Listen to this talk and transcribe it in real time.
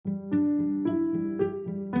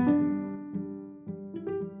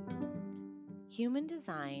Human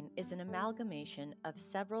design is an amalgamation of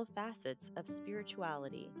several facets of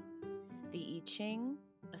spirituality. The I Ching,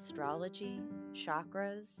 astrology,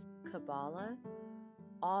 chakras, Kabbalah,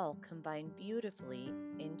 all combine beautifully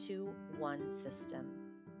into one system.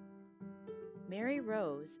 Mary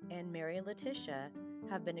Rose and Mary Letitia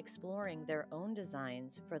have been exploring their own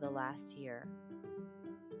designs for the last year.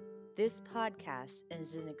 This podcast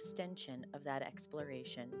is an extension of that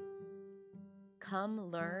exploration. Come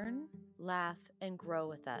learn, laugh, and grow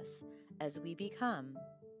with us as we become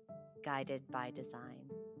guided by design.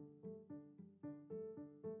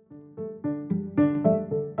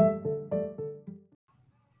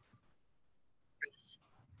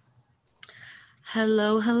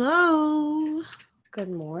 Hello, hello. Good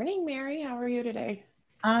morning, Mary. How are you today?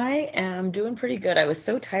 I am doing pretty good. I was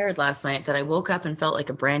so tired last night that I woke up and felt like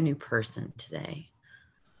a brand new person today.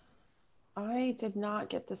 I did not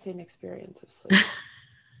get the same experience of sleep.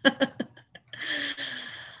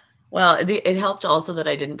 Well, it helped also that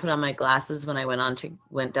I didn't put on my glasses when I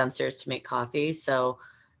went downstairs to make coffee. So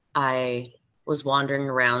I was wandering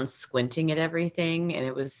around squinting at everything, and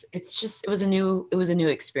it was a new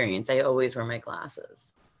experience. I always wear my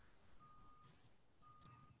glasses.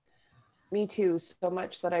 Me too, so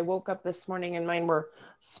much that I woke up this morning and mine were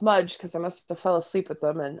smudged because I must have fell asleep with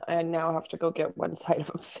them, and I now have to go get one side of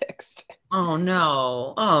them fixed. Oh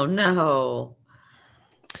no. Oh no.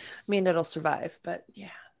 I mean, it'll survive, but yeah.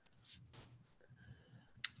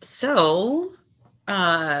 So,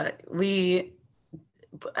 I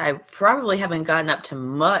probably haven't gotten up to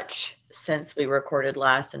much since we recorded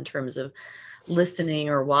last in terms of listening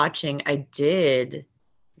or watching. I did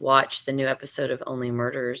watch the new episode of Only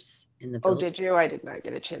Murders in the Building. Oh, did you? I did not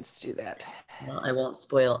get a chance to do that. Well, I won't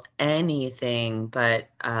spoil anything, but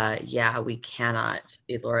yeah, we cannot.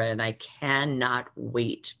 Laura and I cannot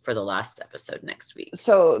wait for the last episode next week.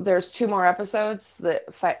 So there's 2 more episodes. The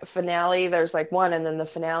finale, there's like one, and then the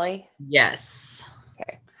finale. Yes.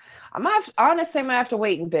 Okay. Honestly, I'm gonna have to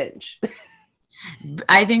wait and binge.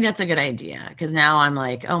 I think that's a good idea, because now I'm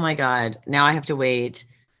like, oh my God, now I have to wait.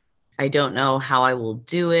 I don't know how I will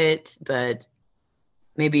do it, but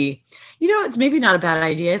maybe, it's maybe not a bad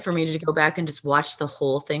idea for me to go back and just watch the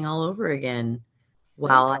whole thing all over again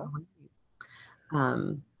while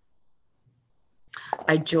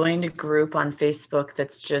I joined a group on Facebook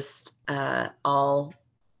that's just all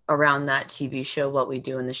around that TV show, What We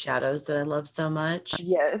Do in the Shadows, that I love so much.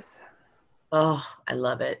 Yes. Oh, I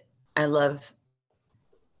love it. I love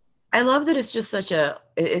that it's just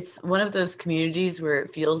it's one of those communities where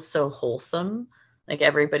it feels so wholesome. Like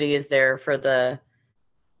everybody is there for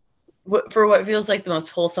what feels like the most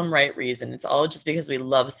wholesome right reason. It's all just because we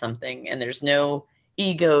love something, and there's no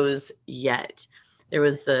egos yet. There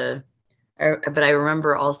was but I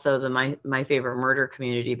remember also my favorite murder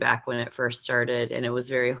community back when it first started, and it was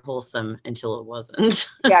very wholesome until it wasn't.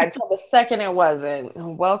 Yeah, until the second it wasn't.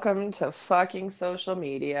 Welcome to fucking social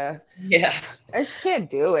media. Yeah. I just can't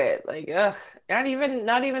do it. Like, ugh. Not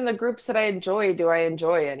even the groups that I enjoy do I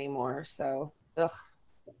enjoy anymore. So, ugh.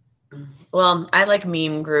 Well, I like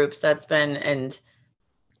meme groups. And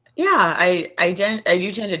yeah, I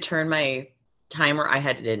do tend to turn my timer.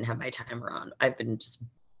 Didn't have my timer on. I've been just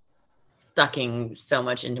sucking so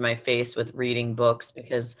much into my face with reading books,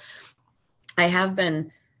 because I have been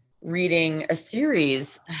reading a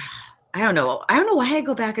series. I don't know why I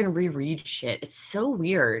go back and reread shit. It's so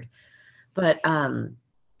weird. But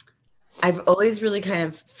I've always really kind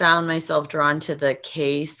of found myself drawn to the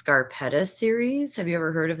Kay Scarpetta series. Have you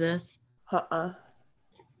ever heard of this? I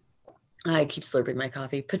keep slurping my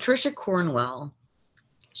coffee. Patricia Cornwell.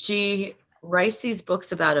 She writes these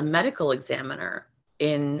books about a medical examiner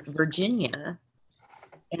in Virginia,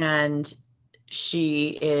 and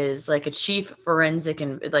she is like a chief forensic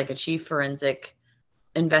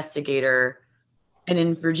investigator. And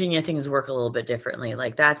in Virginia, things work a little bit differently.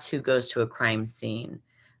 Like, that's who goes to a crime scene.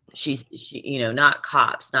 She not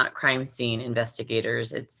cops, not crime scene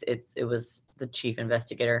investigators. It was the chief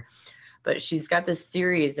investigator. But she's got this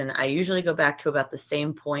series, and I usually go back to about the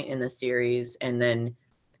same point in the series and then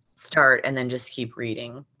start and then just keep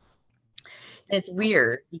reading. And it's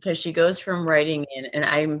weird because she goes from writing in, and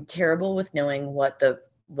I'm terrible with knowing what the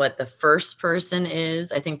first person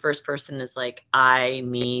is. I think first person is like I,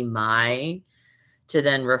 me, my, to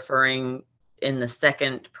then referring in the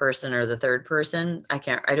second person or the third person. I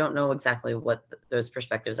don't know exactly what those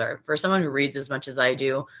perspectives are. For someone who reads as much as I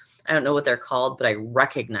do, I don't know what they're called, but I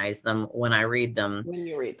recognize them when I read them. When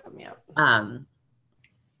you read them, yeah.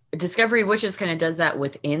 Discovery Witches kind of does that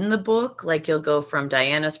within the book. Like, you'll go from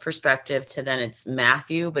Diana's perspective to then it's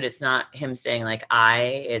Matthew, but it's not him saying like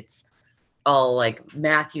it's all like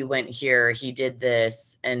Matthew went here, he did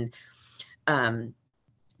this, and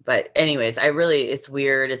but anyways, it's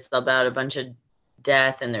weird. It's about a bunch of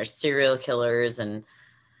death and there's serial killers, and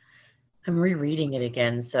I'm rereading it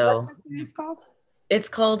again. So what's the series called? It's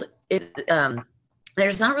called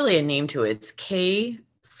there's not really a name to it. It's Kay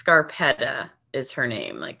Scarpetta is her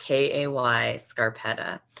name, like Kay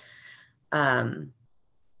Scarpetta. And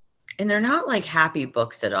they're not like happy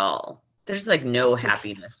books at all. There's like no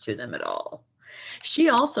happiness to them at all. She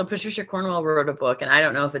also, Patricia Cornwell, wrote a book, and I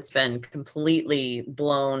don't know if it's been completely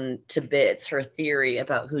blown to bits, her theory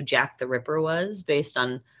about who Jack the Ripper was based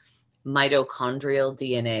on mitochondrial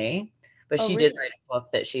DNA. But she did write a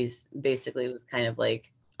book that she's basically was kind of like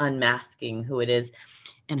unmasking who it is.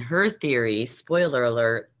 And her theory, spoiler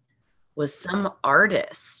alert, was some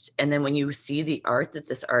artist. And then when you see the art that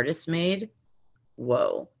this artist made,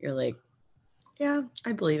 whoa, you're like, yeah,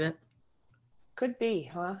 I believe it. Could be,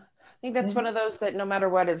 huh? I think that's one of those that no matter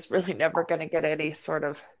what is really never going to get any sort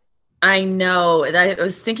of. I know. I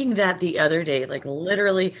was thinking that the other day, like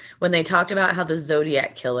literally when they talked about how the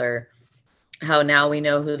Zodiac killer, how now we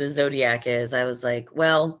know who the Zodiac is. I was like,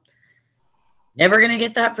 well, never going to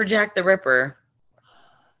get that for Jack the Ripper.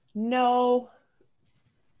 No.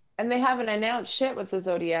 And they haven't announced shit with the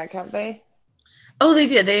Zodiac, have they? Oh, they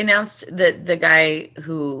did. They announced that the guy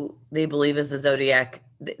who they believe is the Zodiac,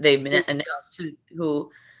 they announced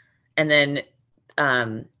who and then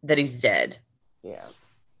that he's dead. Yeah.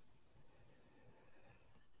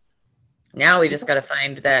 Now we just got to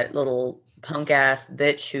find that little punk ass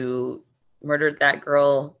bitch who murdered that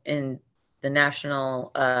girl in the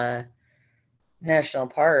national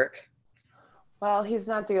park. Well, he's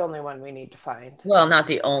not the only one we need to find. Well, not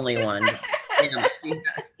the only one.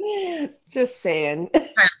 Just saying. Kind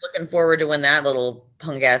of looking forward to when that little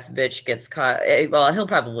punk ass bitch gets caught. Well, he'll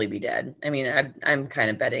probably be dead. I mean, I'm kind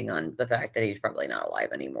of betting on the fact that he's probably not alive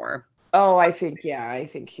anymore. Oh, I think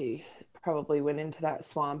he probably went into that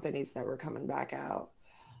swamp and he's never coming back out.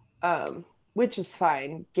 Which is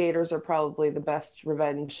fine. Gators are probably the best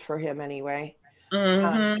revenge for him anyway.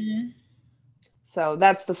 So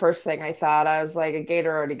that's the first thing I thought. I was like, a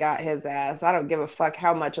gator already got his ass. I don't give a fuck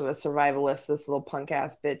how much of a survivalist this little punk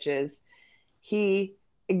ass bitch is. He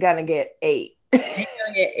gonna get ate. He's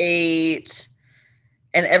gonna get ate.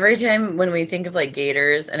 And every time when we think of like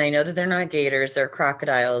gators, and I know that they're not gators, they're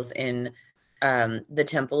crocodiles in the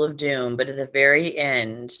Temple of Doom, but at the very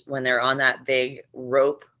end, when they're on that big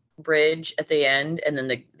rope bridge at the end, and then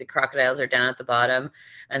the crocodiles are down at the bottom,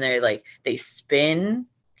 and they spin.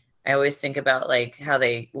 I always think about like how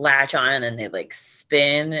they latch on and then they like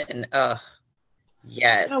spin, and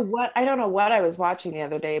yes. I don't know what I was watching the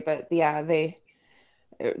other day, but yeah,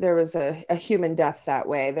 there was a human death that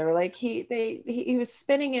way. They were like he was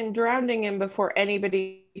spinning and drowning him before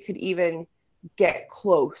anybody could even get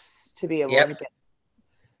close to be able to get the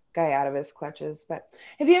guy out of his clutches. But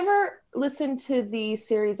have you ever listened to the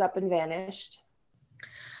series Up and Vanished?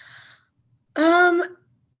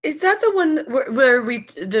 Is that the one where we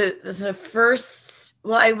the first?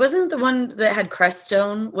 Well, I wasn't the one that had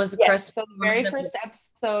Creststone. Was the Creststone? So the very first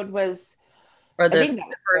episode was, or the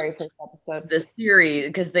first episode, the series,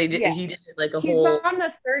 because he did like he's on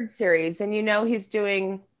the third series, and he's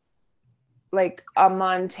doing like a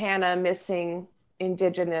Montana missing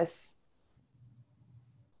Indigenous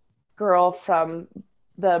girl from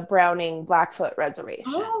the Browning Blackfoot Reservation.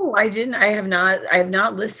 Oh, I have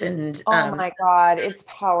not listened. Oh my God, it's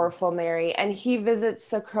powerful, Mary. And he visits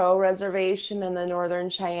the Crow Reservation and the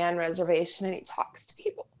Northern Cheyenne Reservation, and he talks to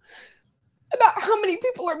people about how many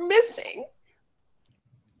people are missing.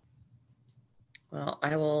 Well,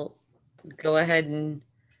 I will go ahead and...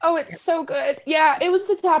 Oh, it's so good. Yeah, it was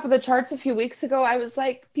the top of the charts a few weeks ago. I was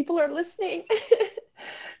like, people are listening.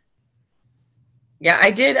 Yeah,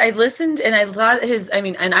 I did. I listened and I thought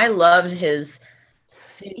and I loved his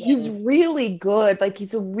singing. He's really good. Like,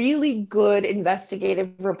 he's a really good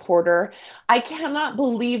investigative reporter. I cannot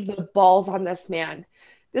believe the balls on this man.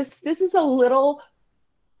 This is a little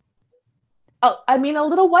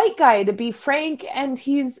white guy, to be frank, and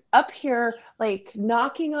he's up here like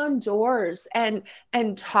knocking on doors and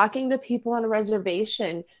talking to people on a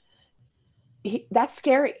reservation. That's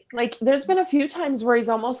scary. Like, there's been a few times where he's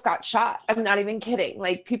almost got shot. I'm not even kidding.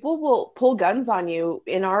 Like, people will pull guns on you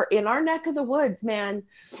in our neck of the woods, man.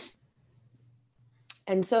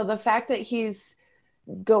 And so the fact that he's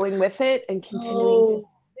going with it and continuing to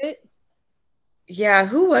do it. Yeah,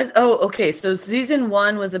 who was? Oh, okay. So season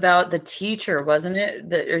 1 was about the teacher, wasn't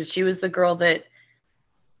it? She was the girl that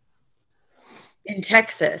in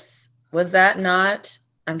Texas. Was that not?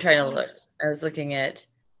 I'm trying to look. I was looking at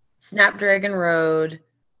Snapdragon Road.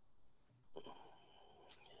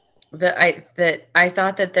 that I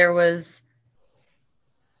thought that there was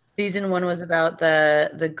season 1 was about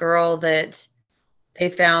the girl that they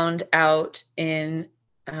found out in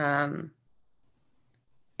the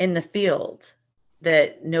field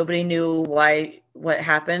that nobody knew what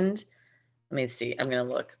happened. Let me see. I'm gonna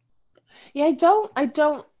look. Yeah, I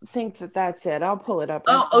don't think that that's it. I'll pull it up.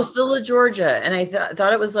 Oh, Osceola, Georgia, and I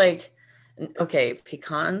thought it was like, okay,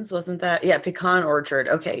 pecans, wasn't that? Yeah, pecan orchard.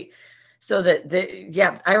 Okay, so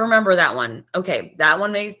yeah, I remember that one. Okay, that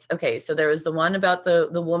one makes okay. So there was the one about the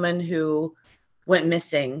woman who went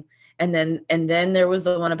missing, and then there was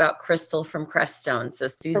the one about Crystal from Creststone. So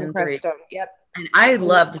season 3. Creststone. Yep. And I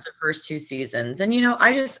loved the first 2 seasons. And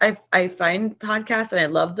I find podcasts and I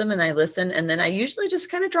love them and I listen, and then I usually just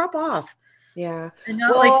kind of drop off. Yeah.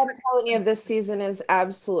 Well, I'm telling you, this season is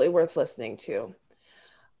absolutely worth listening to.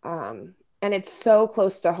 And it's so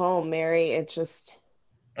close to home, Mary. It just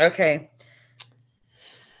okay.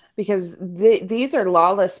 Because these are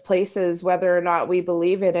lawless places, whether or not we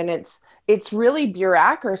believe it, and it's really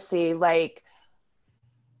bureaucracy. Like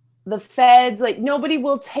the feds, like nobody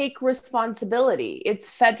will take responsibility. It's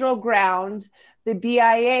federal ground. The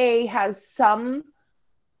BIA has some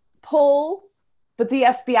pull, but the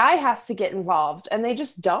FBI has to get involved, and they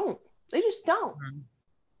just don't. Mm-hmm.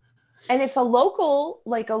 And if a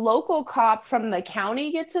local cop from the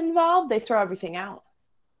county gets involved, they throw everything out.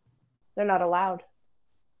 They're not allowed.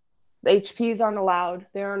 The HPs aren't allowed.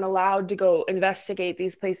 They aren't allowed to go investigate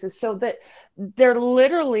these places. So that they're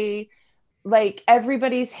literally like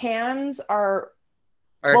everybody's hands are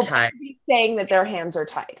tied. Saying that their hands are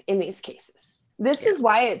tied in these cases. This is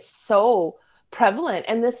why it's so prevalent,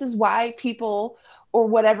 and this is why people or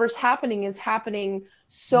whatever's happening is happening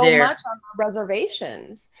so much on the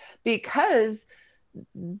reservations, because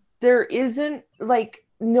there isn't like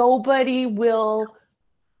nobody will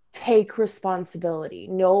take responsibility.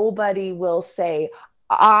 Nobody will say,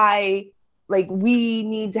 we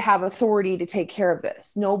need to have authority to take care of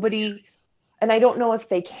this. Nobody, and I don't know if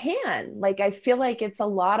they can. Like, I feel like it's a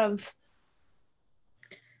lot of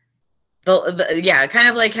kind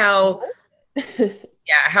of like how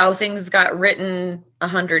how things got written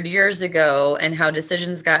 100 years ago and how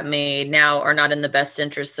decisions got made now are not in the best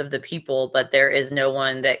interests of the people, but there is no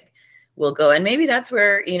one that will go. And maybe that's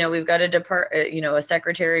where, we've got a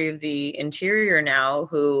Secretary of the Interior now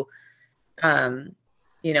who, but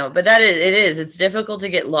it's difficult to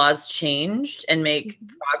get laws changed and make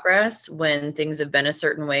progress when things have been a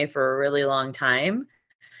certain way for a really long time.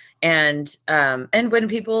 And when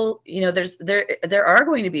people, there are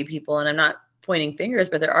going to be people, and I'm not pointing fingers,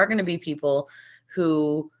 but there are going to be people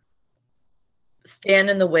who stand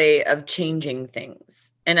in the way of changing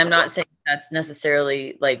things. And I'm not saying that's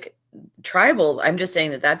necessarily like tribal. I'm just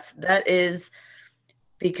saying that is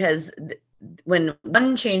because when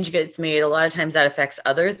one change gets made, a lot of times that affects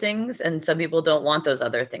other things, and some people don't want those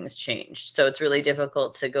other things changed. So it's really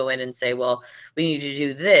difficult to go in and say, well, we need to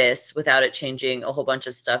do this without it changing a whole bunch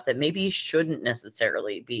of stuff that maybe shouldn't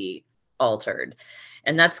necessarily be altered.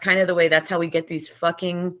 And that's kind of the way, that's how we get these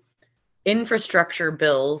fucking infrastructure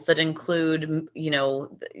bills that include,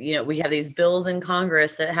 we have these bills in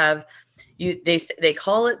Congress that have they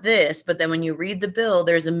call it this, but then when you read the bill,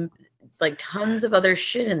 there's like tons of other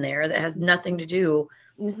shit in there that has nothing to do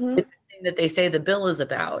with the thing that they say the bill is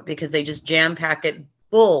about, because they just jam pack it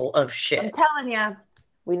full of shit. I'm telling you,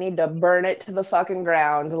 we need to burn it to the fucking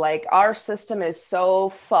ground. Like, our system is so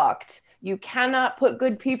fucked. You cannot put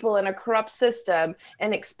good people in a corrupt system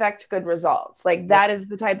and expect good results. Like, that is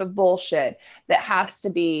the type of bullshit that has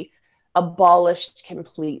to be abolished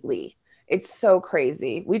completely. It's so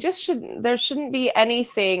crazy. There shouldn't be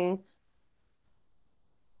anything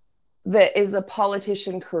that is a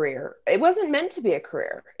politician career. It wasn't meant to be a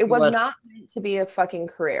career. It was not meant to be a fucking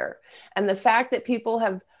career. And the fact that people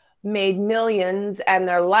have made millions and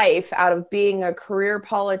their life out of being a career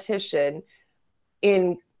politician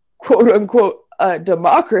in quote unquote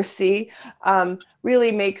democracy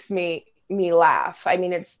really makes me laugh. I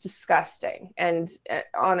mean, it's disgusting. And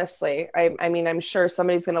honestly, I mean, I'm sure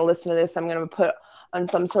somebody's going to listen to this. I'm going to put on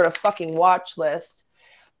some sort of fucking watch list,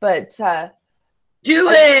 but do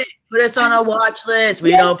it. Put us on a watch list.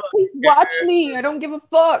 We don't watch me. I don't give a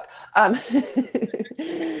fuck.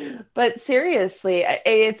 But seriously,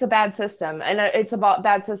 it's a bad system, and it's a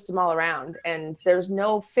bad system all around. And there's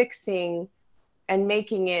no fixing and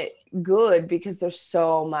making it good because there's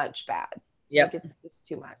so much bad. Yep. Like, it's just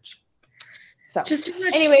too much. So just too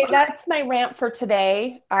much. Anyway, that's my rant for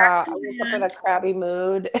today. I woke up in a crabby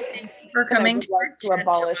mood. Thank you for coming to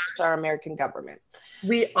abolish our American government. Right.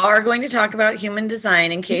 We are going to talk about human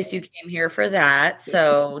design in case you came here for that.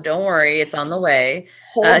 So don't worry, it's on the way.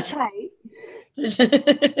 Hold tight.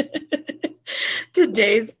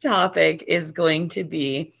 Today's topic is going to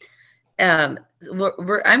be I'm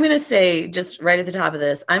going to say, just right at the top of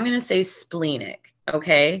this, I'm going to say splenic.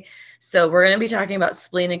 Okay. So we're going to be talking about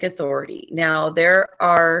splenic authority. Now,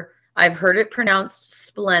 I've heard it pronounced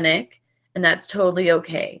splenic, and that's totally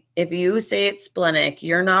okay. If you say it's splenic,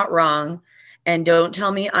 you're not wrong. And don't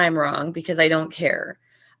tell me I'm wrong because I don't care.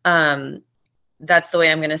 That's the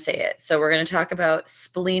way I'm going to say it. So we're going to talk about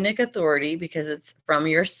splenic authority because it's from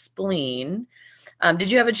your spleen. Did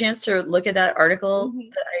you have a chance to look at that article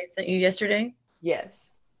that I sent you yesterday? Yes.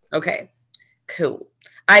 Okay, cool.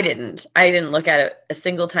 I didn't look at it a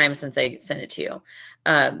single time since I sent it to you.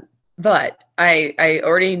 But I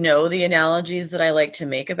already know the analogies that I like to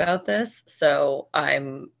make about this. So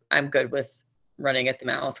I'm good with running at the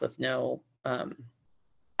mouth with no. I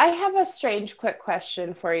have a strange quick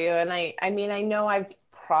question for you. And I mean, I know I've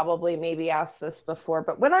probably maybe asked this before,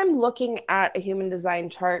 but when I'm looking at a human design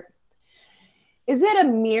chart, is it a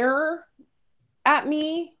mirror at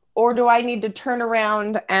me, or do I need to turn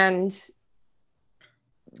around and...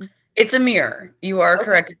 It's a mirror. You are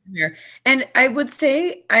correct. It's a mirror. And I would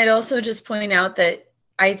say, I'd also just point out that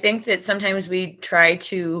I think that sometimes we try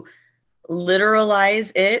to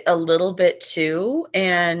literalize it a little bit too.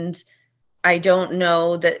 And I don't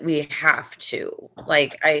know that we have to.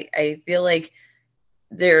 Like, I feel like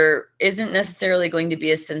there isn't necessarily going to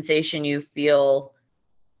be a sensation you feel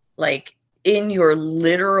like in your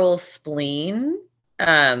literal spleen,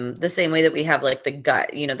 the same way that we have like the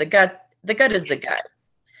gut. You know, the gut is the gut.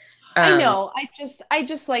 I know. I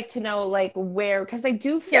just like to know like where, because I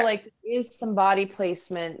do feel like there is some body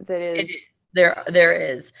placement that is there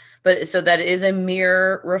is. But so that is a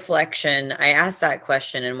mirror reflection. I asked that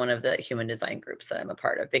question in one of the human design groups that I'm a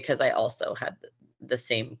part of because I also had the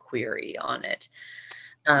same query on it.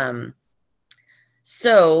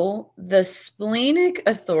 So the splenic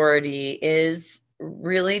authority is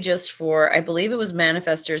really just for, I believe it was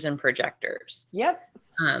manifestors and projectors. Yep.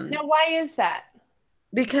 Now, why is that?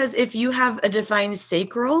 Because if you have a defined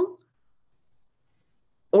sacral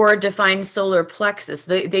or a defined solar plexus,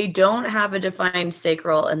 they don't have a defined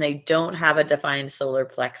sacral and they don't have a defined solar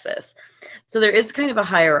plexus. So there is kind of a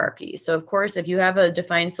hierarchy. So of course, if you have a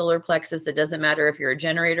defined solar plexus, it doesn't matter if you're a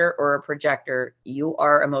generator or a projector, you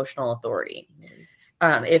are emotional authority.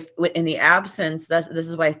 If in the absence, this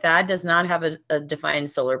is why Thad does not have a defined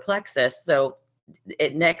solar plexus. So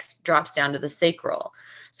it next drops down to the sacral.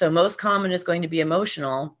 So most common is going to be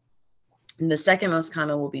emotional. And the second most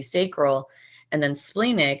common will be sacral. And then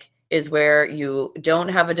splenic is where you don't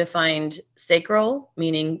have a defined sacral,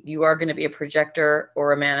 meaning you are going to be a projector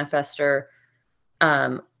or a manifestor.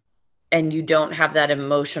 And you don't have that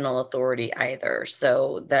emotional authority either.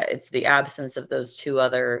 So that it's the absence of those two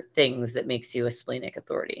other things that makes you a splenic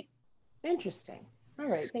authority. Interesting. All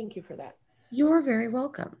right. Thank you for that. You're very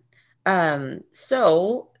welcome.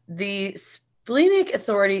 So the splenic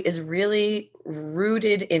authority is really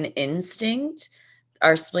rooted in instinct.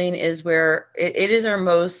 Our spleen is where it is our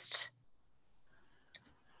most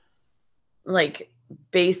like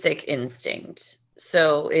basic instinct.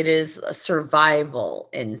 So it is a survival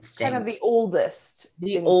instinct. Kind of the oldest.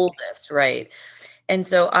 Oldest, right. And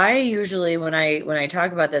so I usually, when I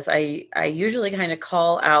talk about this, I usually kind of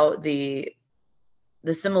call out the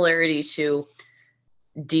similarity to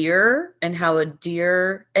deer and how a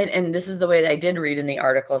deer, and this is the way that I did read in the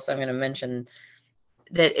article, so I'm going to mention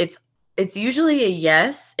that it's usually a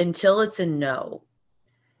yes until it's a no.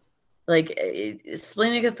 Like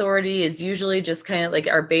splenic authority is usually just kind of like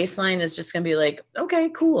our baseline is just going to be like, okay,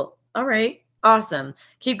 cool. All right. Awesome.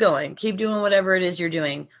 Keep going. Keep doing whatever it is you're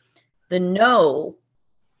doing. The no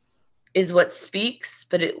is what speaks,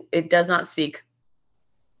 but it does not speak.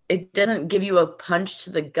 It doesn't give you a punch to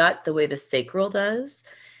the gut the way the sacral does.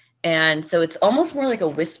 And so it's almost more like a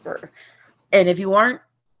whisper. And if you aren't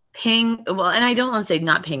paying, well, and I don't want to say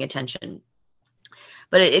not paying attention,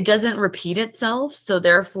 but it doesn't repeat itself. So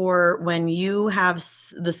therefore, when you have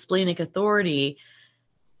the splenic authority,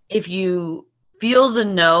 if you feel the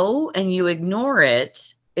no and you ignore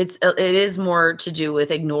it, it is more to do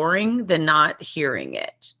with ignoring than not hearing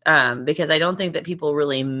it. Because I don't think that people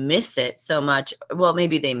really miss it so much. Well,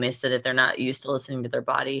 maybe they miss it if they're not used to listening to their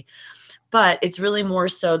body, but it's really more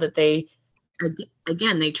so that they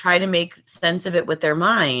try to make sense of it with their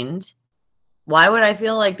mind. Why would I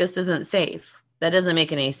feel like this isn't safe? That doesn't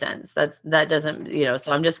make any sense. That doesn't,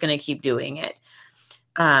 so I'm just going to keep doing it.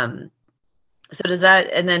 So does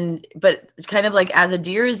that, and then, but kind of like as a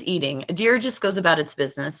deer is eating, a deer just goes about its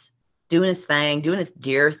business. doing his thing, doing his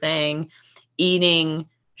deer thing, eating,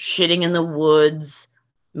 shitting in the woods,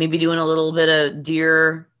 maybe doing a little bit of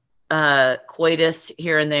deer coitus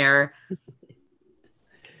here and there.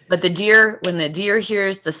 But when the deer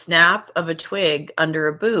hears the snap of a twig under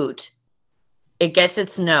a boot, it gets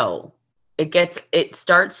its no. It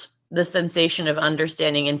starts the sensation of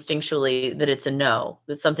understanding instinctually that it's a no,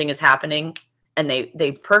 that something is happening, and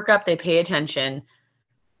they perk up, they pay attention,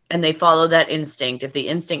 and they follow that instinct. If the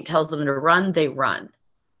instinct tells them to run, they run.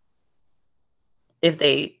 If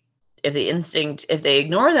they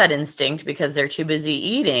ignore that instinct because they're too busy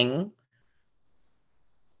eating,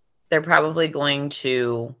 they're probably going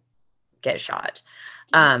to get shot.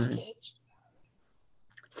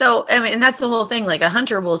 So, I mean, and that's the whole thing. Like, a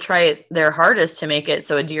hunter will try their hardest to make it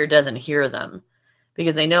so a deer doesn't hear them,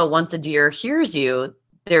 because they know once a deer hears you,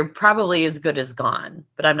 they're probably as good as gone.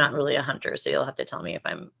 But I'm not really a hunter, so you'll have to tell me if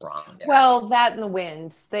I'm wrong there. Well, that and the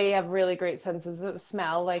wind. They have really great senses of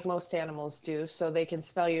smell, like most animals do, so they can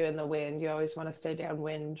smell you in the wind. You always want to stay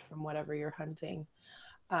downwind from whatever you're hunting.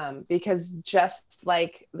 Because just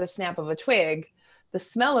like the snap of a twig, the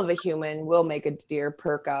smell of a human will make a deer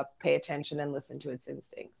perk up, pay attention, and listen to its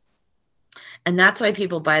instincts. And that's why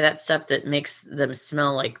people buy that stuff that makes them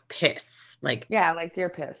smell like piss. Like deer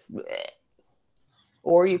piss.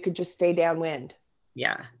 Or you could just stay downwind.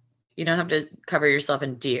 Yeah. You don't have to cover yourself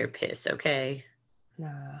in deer piss, okay?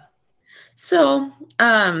 Nah. So,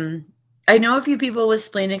 I know a few people with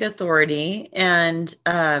splenic authority, and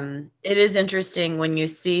it is interesting when you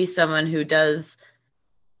see someone who does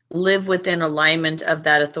live within alignment of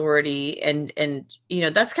that authority. And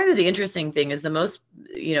that's kind of the interesting thing, is the most,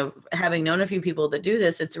 having known a few people that do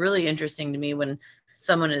this, it's really interesting to me when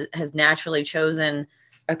someone has naturally chosen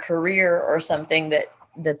a career or something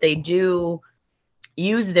that they do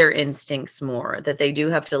use their instincts more, that they do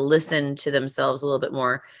have to listen to themselves a little bit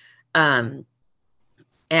more. And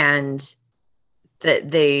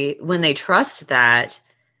that when they trust that,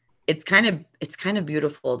 it's kind of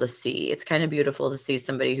beautiful to see. It's kind of beautiful to see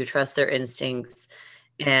somebody who trusts their instincts,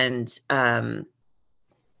 and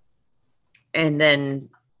then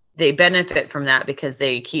they benefit from that because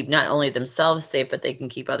they keep not only themselves safe, but they can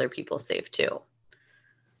keep other people safe too.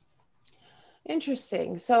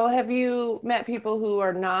 Interesting. So have you met people who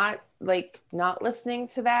are not listening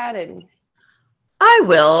to that? And I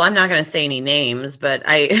will. I'm not going to say any names, but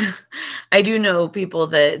I do know people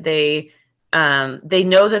that they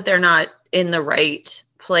know that they're not in the right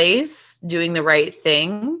place doing the right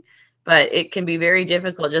thing, but it can be very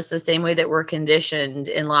difficult, just the same way that we're conditioned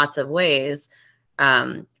in lots of ways.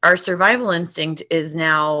 Our survival instinct is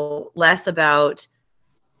now less about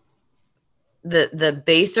the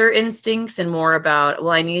baser instincts and more about,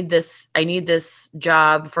 well, I need this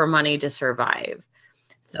job for money to survive.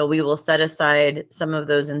 So we will set aside some of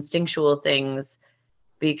those instinctual things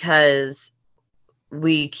because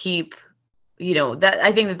we keep, that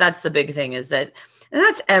I think that's the big thing, is that, and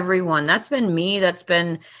that's everyone. That's been me. That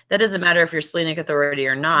doesn't matter if you're splenic authority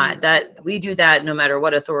or not, that we do that no matter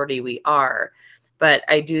what authority we are. But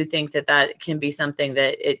I do think that can be something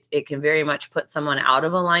that it can very much put someone out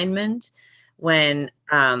of alignment when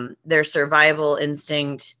their survival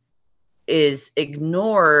instinct is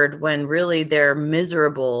ignored, when really they're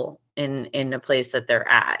miserable in a place that they're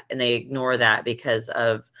at, and they ignore that because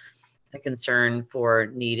of a concern for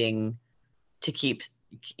needing to keep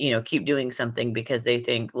doing something, because they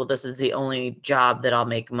think, well, this is the only job that I'll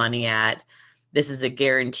make money at. This is a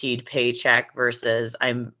guaranteed paycheck versus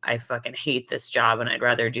I fucking hate this job and I'd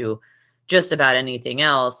rather do just about anything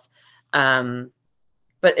else.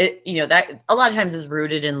 But that a lot of times is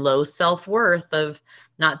rooted in low self-worth, of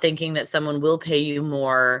not thinking that someone will pay you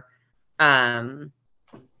more, or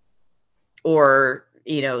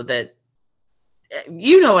that,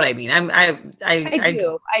 what I mean.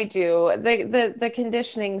 I do. The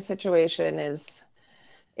conditioning situation is,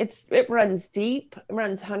 it runs deep. It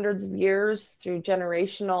runs hundreds of years through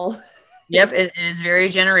generational. Yep, it is very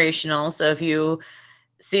generational. So if you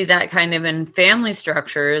see that kind of in family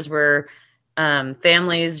structures where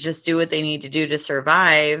families just do what they need to do to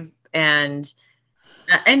survive, and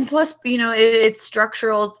plus, it's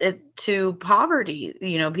structural to poverty.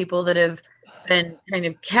 People that have been kind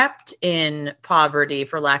of kept in poverty,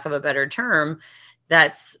 for lack of a better term,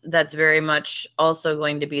 that's very much also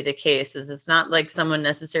going to be the case. Is it's not like someone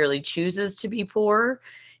necessarily chooses to be poor.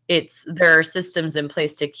 There are systems in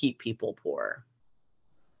place to keep people poor.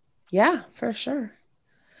 Yeah, for sure.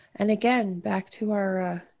 And again, back to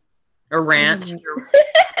our rant.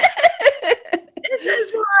 This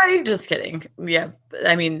is why. Just kidding. Yeah.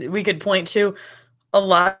 I mean, we could point to a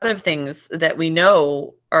lot of things that we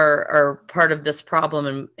know are part of this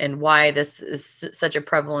problem, and why this is such a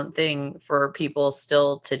prevalent thing for people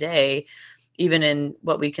still today, even in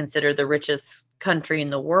what we consider the richest country in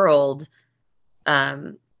the world,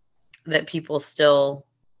 that people still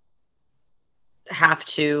have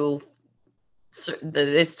to,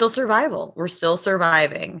 it's still survival. We're still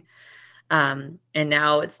surviving. And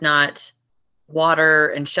now it's not water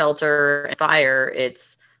and shelter and fire,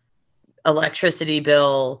 it's electricity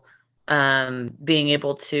bill, being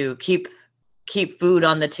able to keep food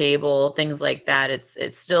on the table, things like that.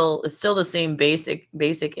 It's still the same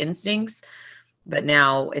basic instincts, but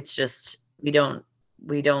now it's just we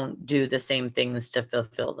don't do the same things to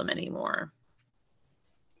fulfill them anymore.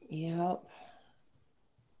 Yep.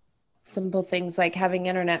 Simple things like having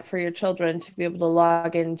internet for your children to be able to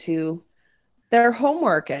log into their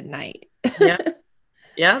homework at night. Yeah.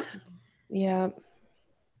 Yeah. Yeah.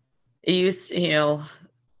 It used,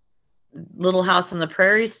 Little House on the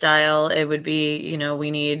Prairie style, it would be,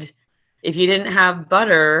 if you didn't have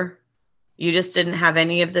butter, you just didn't have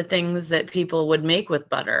any of the things that people would make with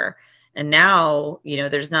butter. And now,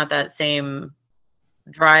 there's not that same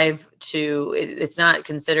drive to, it's not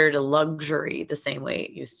considered a luxury the same way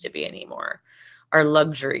it used to be anymore. Our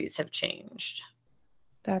luxuries have changed.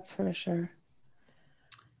 That's for sure.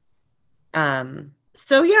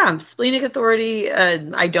 So yeah, splenic authority,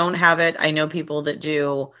 I don't have it. I know people that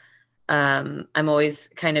do. I'm always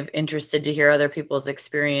kind of interested to hear other people's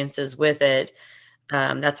experiences with it.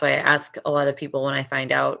 That's why I ask a lot of people when I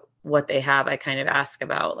find out what they have, I kind of ask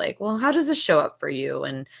about like, well, how does this show up for you?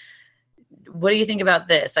 And what do you think about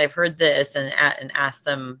this? I've heard this, and ask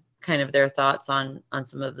them kind of their thoughts on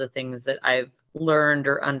some of the things that I've learned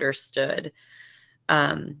or understood.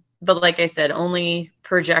 But like I said, only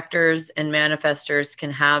projectors and manifestors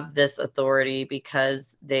can have this authority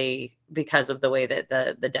because of the way that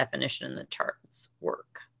the definition in the charts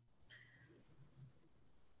work.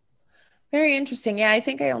 Very interesting. Yeah, I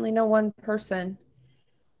think I only know one person,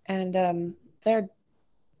 and they're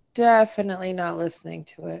definitely not listening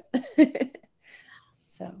to it.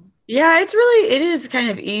 So yeah, it is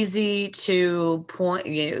kind of easy to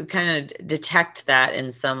kind of detect that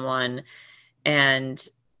in someone. And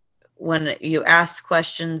when you ask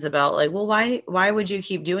questions about like, well, why would you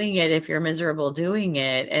keep doing it if you're miserable doing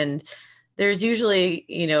it? And there's usually,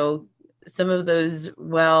 some of those,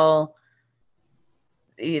 well,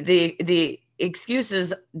 the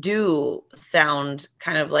excuses do sound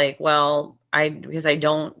kind of like, well, because I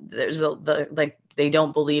don't, they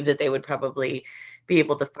don't believe that they would probably be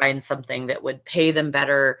able to find something that would pay them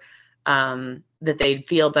better, that they'd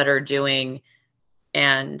feel better doing.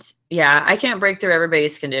 And yeah, I can't break through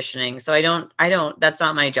everybody's conditioning. So I don't, that's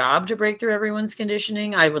not my job to break through everyone's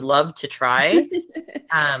conditioning. I would love to try.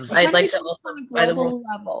 I'd like to also buy the world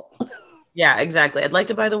level. Yeah, exactly. I'd like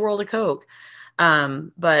to buy the world a Coke.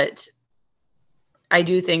 But I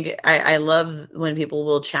do think I love when people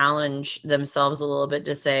will challenge themselves a little bit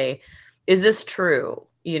to say, is this true?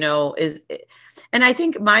 And I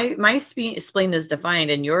think my spleen is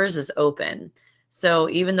defined and yours is open. So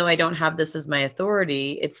even though I don't have this as my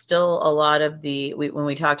authority, it's still a lot of when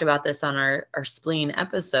we talked about this on our spleen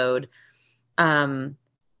episode,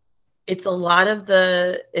 it's a lot of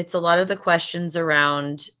the questions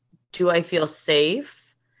around, do I feel safe?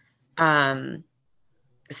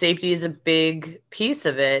 Safety is a big piece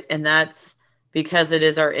of it. And that's because it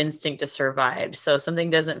is our instinct to survive. So if something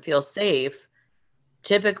doesn't feel safe,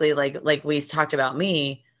 typically like we talked about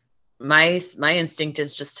me, my instinct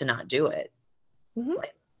is just to not do it. Mm-hmm.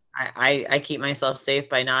 I keep myself safe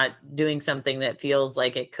by not doing something that feels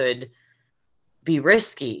like it could be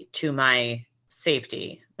risky to my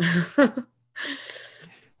safety.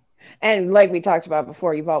 And like we talked about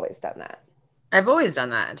before, you've always done that. I've always done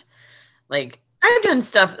that. Like I've done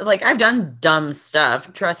stuff, like I've done dumb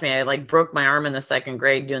stuff. Trust me, I like broke my arm in the 2nd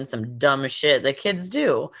grade doing some dumb shit that kids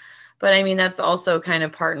do. But I mean, that's also kind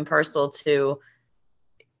of part and parcel to,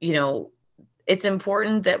 it's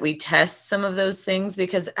important that we test some of those things,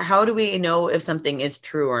 because how do we know if something is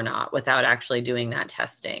true or not without actually doing that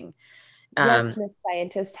testing? Yes, Miss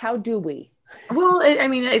Scientist, how do we? Well,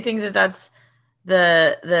 I think that's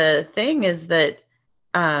the thing is that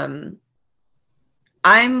I'm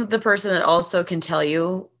the person that also can tell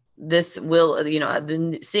you this will,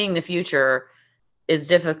 seeing the future is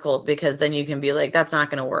difficult, because then you can be like, that's not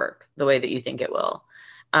going to work the way that you think it will.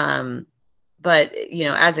 But,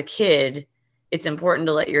 as a kid, it's important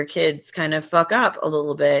to let your kids kind of fuck up a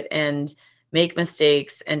little bit and make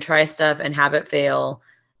mistakes and try stuff and have it fail.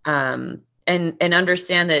 And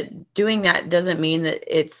understand that doing that doesn't mean that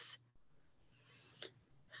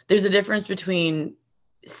there's a difference between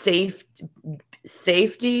safe,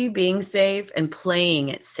 safety, being safe, and playing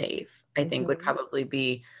it safe, I think would probably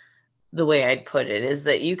be the way I'd put it, is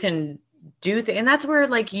that you can do things. And that's where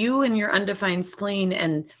like you and your undefined spleen,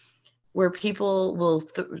 and where people will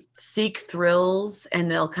seek thrills,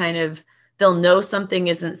 and they'll know something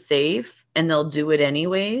isn't safe and they'll do it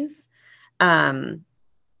anyways.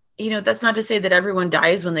 That's not to say that everyone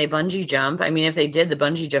dies when they bungee jump. I mean, if they did, the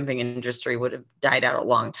bungee jumping industry would have died out a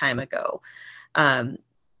long time ago.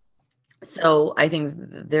 So I think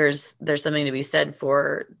there's something to be said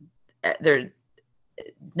for there.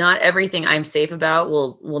 Not everything I'm safe about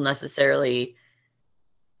will necessarily.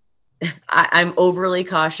 I'm overly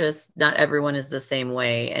cautious. Not everyone is the same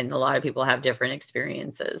way, and a lot of people have different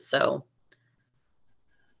experiences. So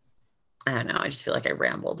I don't know. I just feel like I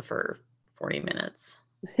rambled for 40 minutes.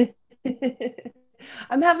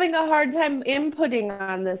 I'm having a hard time inputting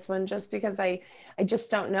on this one just because I just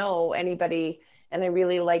don't know anybody, and I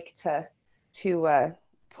really like to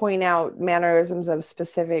point out mannerisms of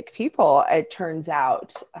specific people, it turns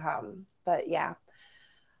out. But yeah,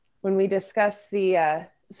 when we discuss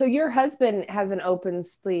so your husband has an open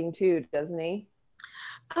spleen too, doesn't he?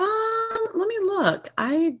 Let me look.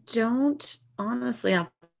 I don't honestly have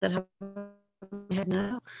that.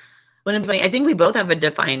 No. I think we both have a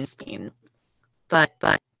defined spleen, but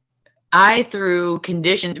my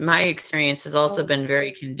experience has also been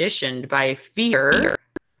very conditioned by fear,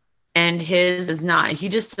 and his is not. He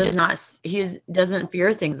just does not. Doesn't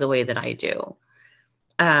fear things the way that I do.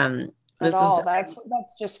 That's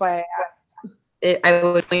just why I asked. I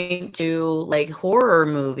would point to like horror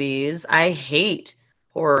movies. I hate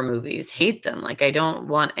horror movies. Hate them. Like I don't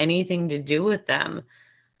want anything to do with them.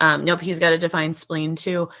 Nope, he's got a defined spleen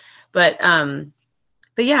too. But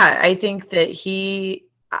yeah, I think that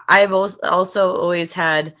I've also always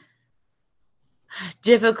had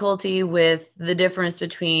difficulty with the difference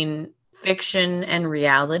between fiction and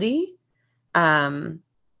reality,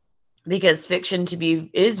 because fiction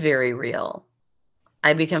is very real.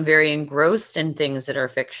 I become very engrossed in things that are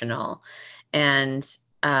fictional, and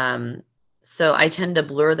so I tend to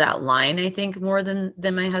blur that line, I think, more than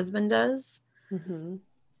my husband does. Mm-hmm.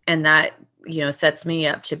 And that sets me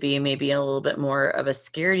up to be maybe a little bit more of a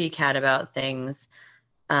scaredy cat about things.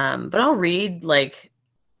 But I'll read, like,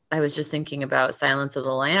 I was just thinking about Silence of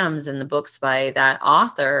the Lambs and the books by that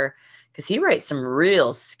author, because he writes some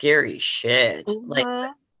real scary shit. Mm-hmm.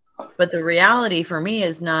 Like, but the reality for me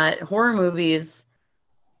is not horror movies.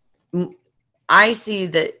 I see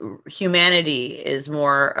that humanity is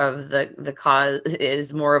more of the cause,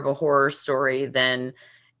 is more of a horror story than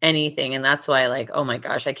anything. And that's why, like, oh my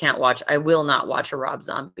gosh, I will not watch a Rob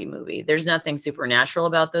Zombie movie. There's nothing supernatural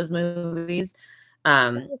about those movies.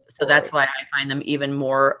 So that's why I find them even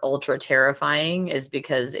more ultra terrifying, is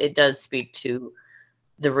because it does speak to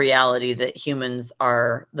the reality that humans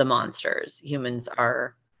are the monsters. Humans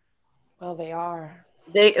are. Well, they are.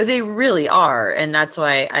 They really are. And that's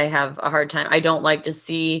why I have a hard time. I don't like to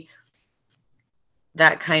see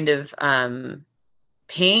that kind of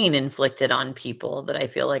pain inflicted on people that I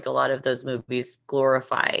feel like a lot of those movies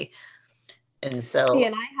glorify. And so. See,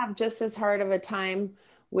 and I have just as hard of a time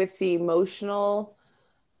with the emotional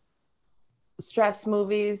stress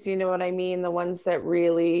movies, you know what I mean? The ones that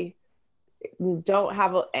really don't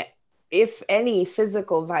have, if any,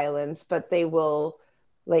 physical violence, but they will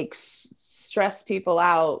like stress people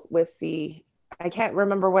out with I can't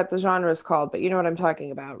remember what the genre is called, but you know what I'm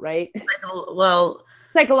talking about, right? Well,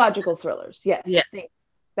 psychological thrillers. Yes. Yeah.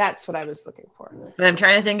 That's what I was looking for. But I'm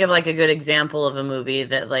trying to think of like a good example of a movie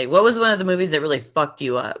that, like, what was one of the movies that really fucked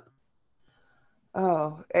you up?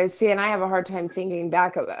 Oh, see, and I have a hard time thinking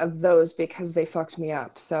back of those because they fucked me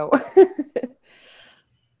up. So,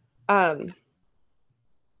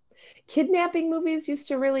 kidnapping movies used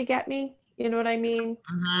to really get me. You know what I mean?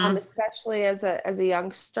 Mm-hmm. Especially as a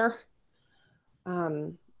youngster.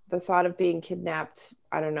 The thought of being kidnapped,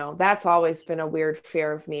 I don't know. That's always been a weird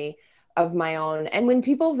fear of me, of my own. And when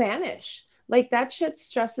people vanish, like that shit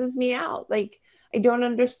stresses me out. Like I don't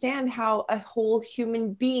understand how a whole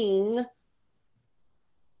human being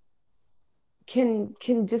can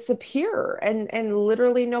disappear and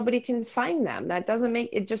literally nobody can find them.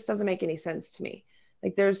 It just doesn't make any sense to me.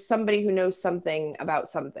 Like there's somebody who knows something about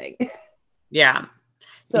something. Yeah.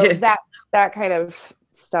 So that kind of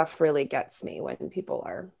stuff really gets me when people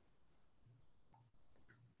are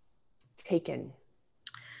taken.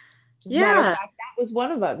 Yeah. Matter of fact, that was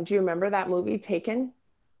one of them. Do you remember that movie, Taken?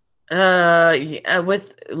 With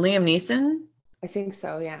Liam Neeson? I think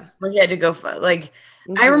so, yeah. Like he had to go like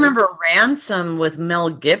I remember Ransom with Mel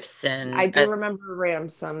Gibson. I do remember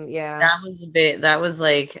Ransom, yeah. That was a bit, that was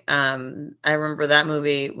like I remember that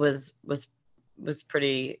movie was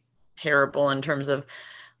pretty terrible in terms of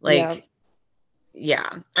like yeah,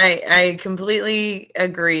 I completely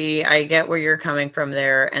agree. I get where you're coming from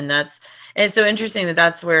there. And it's so interesting that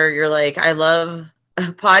that's where you're like, I love a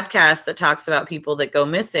podcast that talks about people that go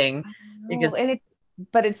missing because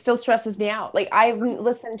but it still stresses me out. Like I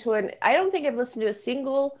don't think I've listened to a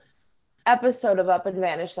single episode of Up and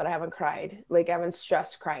Vanished that I haven't cried. Like I haven't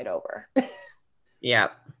cried over. Yeah.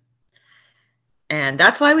 And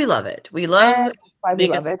that's why we love it. We love it.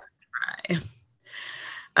 Cry.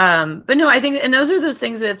 But no, I think, and those are those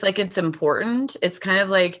things that it's like, it's important. It's kind of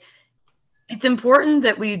like, it's important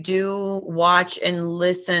that we do watch and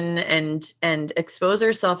listen and expose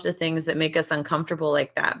ourselves to things that make us uncomfortable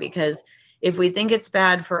like that, because if we think it's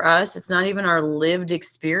bad for us, it's not even our lived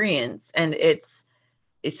experience. And it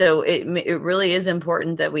really is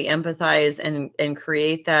important that we empathize and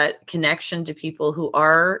create that connection to people who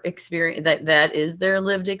are that is their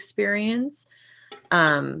lived experience.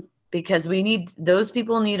 Because those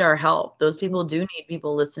people need our help. Those people do need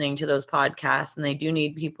people listening to those podcasts, and they do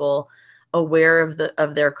need people aware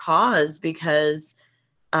of their cause, because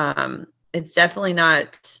it's definitely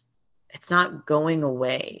it's not going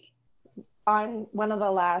away. On one of the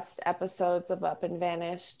last episodes of Up and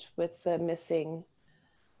Vanished with the missing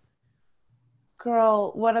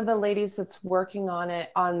girl, one of the ladies that's working on it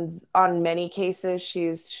on many cases,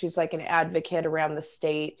 she's like an advocate around the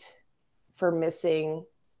state for missing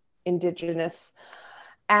Indigenous,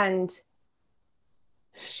 and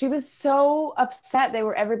she was so upset.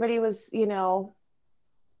 Everybody was,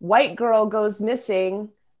 white girl goes missing,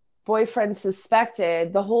 boyfriend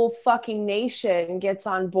suspected, the whole fucking nation gets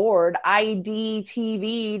on board.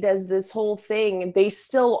 IDTV does this whole thing. They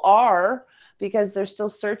still are, because they're still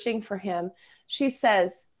searching for him. She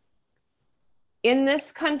says, in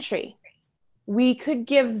this country, we could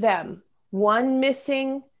give them one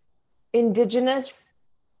missing Indigenous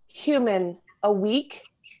human a week,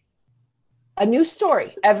 a new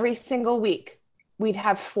story every single week, we'd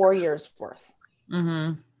have 4 years worth.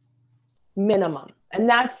 Mm-hmm. Minimum. And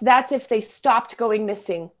that's if they stopped going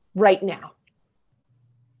missing right now.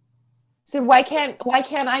 So why can't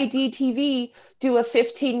IDTV do a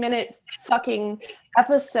 15-minute fucking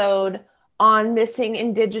episode on missing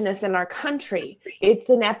Indigenous in our country? It's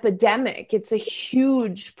an epidemic. It's a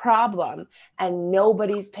huge problem, and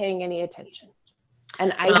nobody's paying any attention.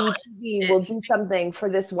 And IDTV will do something for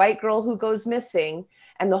this white girl who goes missing,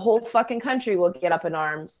 and the whole fucking country will get up in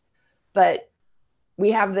arms. But we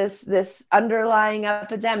have this underlying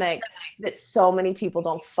epidemic that so many people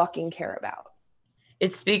don't fucking care about.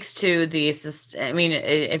 It speaks to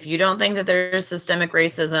if you don't think that there's systemic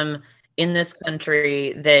racism in this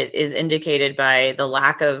country that is indicated by the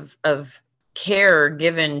lack of care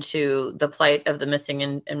given to the plight of the missing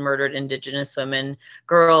and murdered Indigenous women,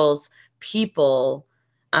 girls, people.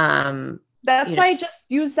 That's why I just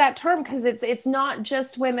use that term, because it's not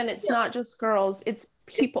just women, it's not just girls, it's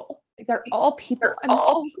people. They're all people.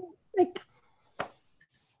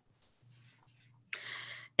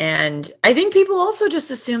 And I think people also just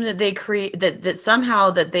assume that they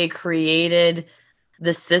somehow they created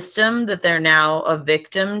the system that they're now a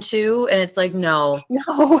victim to, and it's like, no.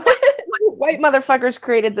 White motherfuckers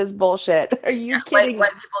created this bullshit. Are you kidding?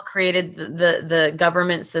 White people created the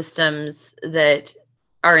government systems that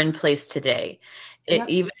are in place today.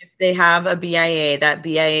 Even if they have a BIA, that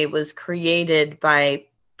BIA was created by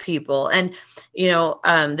people. And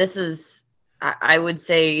this is, I would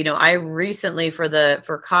say, I recently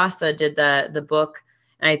for CASA did the book,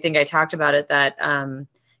 and I think I talked about it, that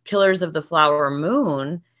Killers of the Flower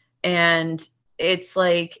Moon. And it's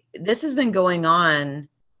like, this has been going on.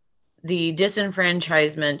 The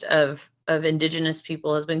disenfranchisement of Indigenous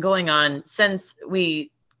people has been going on since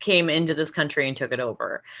we came into this country and took it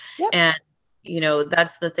over. Yep. And,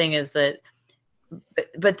 that's the thing, is that,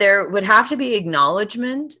 but there would have to be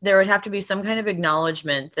acknowledgement. There would have to be some kind of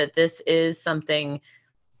acknowledgement that this is something.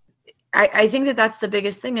 I think that that's the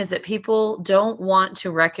biggest thing, is that people don't want to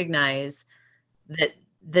recognize that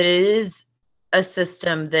it is a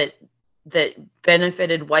system that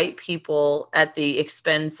benefited white people at the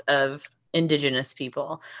expense of Indigenous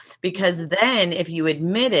people. Because then if you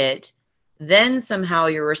admit it, then somehow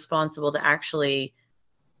you're responsible to actually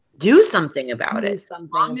do something about it. As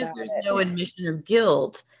long as there's no admission of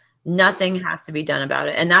guilt, nothing has to be done about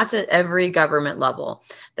it. And that's at every government level.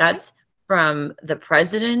 That's from the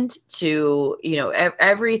president to,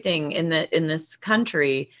 everything in this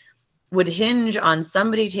country. would hinge on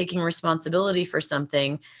somebody taking responsibility for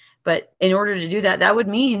something. But in order to do that, that would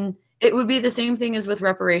mean it would be the same thing as with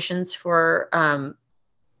reparations for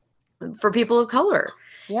people of color.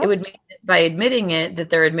 Yep. It would mean by admitting it that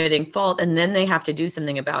they're admitting fault, and then they have to do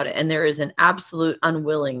something about it. And there is an absolute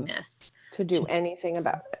unwillingness to do anything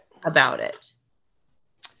about it.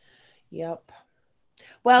 Yep.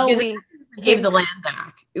 Well, we gave the land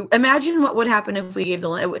back. Imagine what would happen if we gave the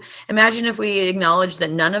land. Imagine if we acknowledged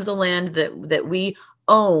that none of the land that we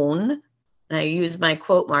own, and I use my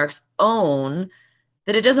quote marks, own,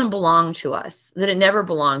 that it doesn't belong to us, that it never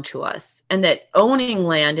belonged to us, and that owning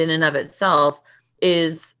land in and of itself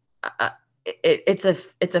is it's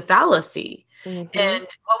a fallacy. Mm-hmm. And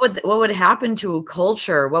what would happen to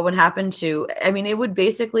culture? What would happen to? I mean, it would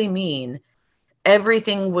basically mean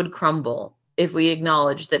everything would crumble if we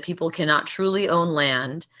acknowledge that people cannot truly own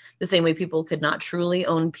land the same way people could not truly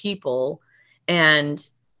own people. And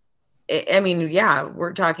I mean, yeah,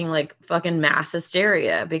 we're talking like fucking mass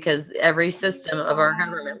hysteria, because every system of our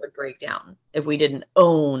government would break down if we didn't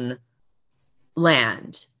own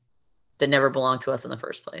land that never belonged to us in the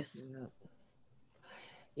first place.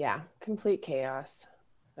 Yeah, complete chaos.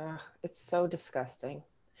 It's so disgusting.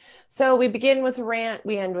 So we begin with a rant,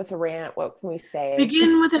 we end with a rant. What can we say?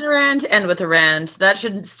 Begin with a rant, end with a rant. That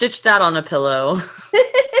should stitch that on a pillow.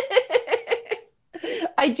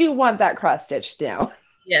 I do want that cross-stitched now.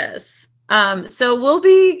 Yes. So we'll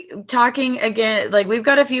be talking again, like we've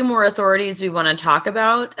got a few more authorities we want to talk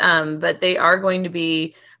about, but they are going to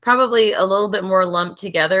be probably a little bit more lumped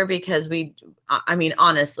together, because I mean,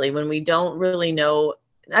 honestly, when we don't really know,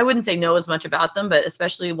 I wouldn't say know as much about them, but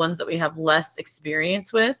especially ones that we have less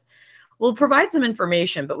experience with, we'll provide some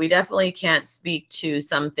information, but we definitely can't speak to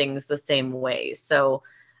some things the same way. So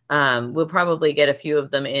we'll probably get a few of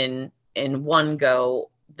them in one go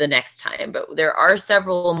the next time. But there are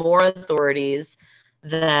several more authorities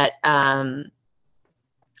that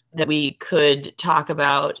that we could talk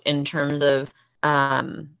about in terms of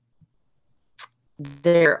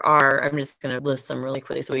there are, I'm just going to list them really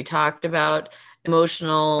quickly. So we talked about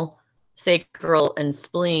emotional, sacral, and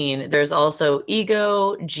spleen. There's also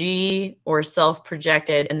ego, G, or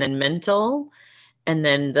self-projected, and then mental. And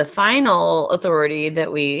then the final authority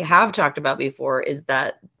that we have talked about before is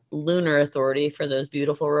that lunar authority for those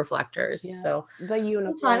beautiful reflectors. Yeah, so the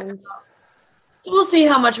unicorns. So we'll see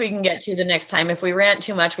how much we can get to the next time. If we rant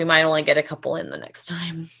too much, we might only get a couple in the next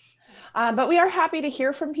time. But we are happy to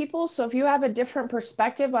hear from people. So if you have a different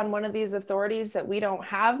perspective on one of these authorities that we don't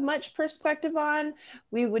have much perspective on,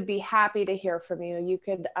 we would be happy to hear from you. You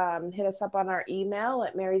could hit us up on our email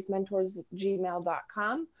at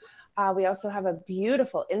marysmentors@gmail.com. We also have a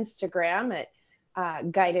beautiful Instagram at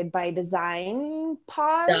Guided by Design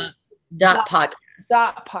podcast.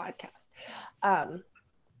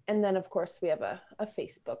 And then, of course, we have a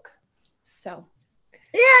Facebook. So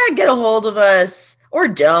yeah, get a hold of us. Or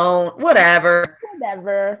don't, whatever.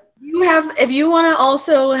 If you want to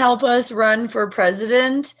also help us run for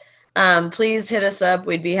president, please hit us up.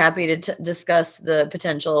 We'd be happy to discuss the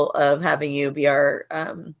potential of having you be our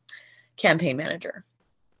campaign manager.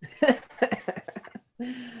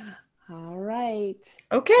 All right.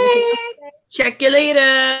 Okay. Check you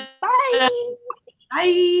later. Bye.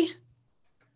 Bye.